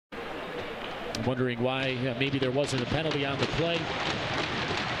wondering why maybe there wasn't a penalty on the play.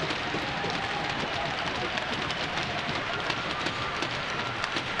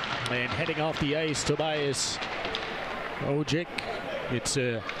 And heading off the ice, Tobias Odjick. It's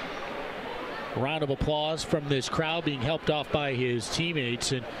a round of applause from this crowd, being helped off by his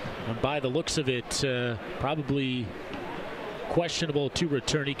teammates, and by the looks of it, probably questionable to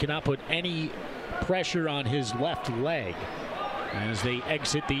return. He cannot put any pressure on his left leg as they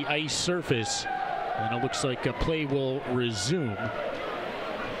exit the ice surface, and it looks like a play will resume.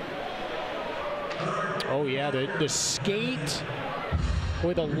 Oh yeah, the skate,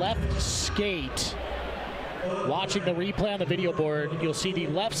 or the left skate. Watching the replay on the video board, you'll see the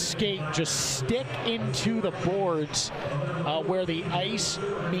left skate just stick into the boards where the ice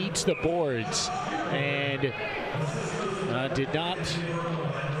meets the boards, and did not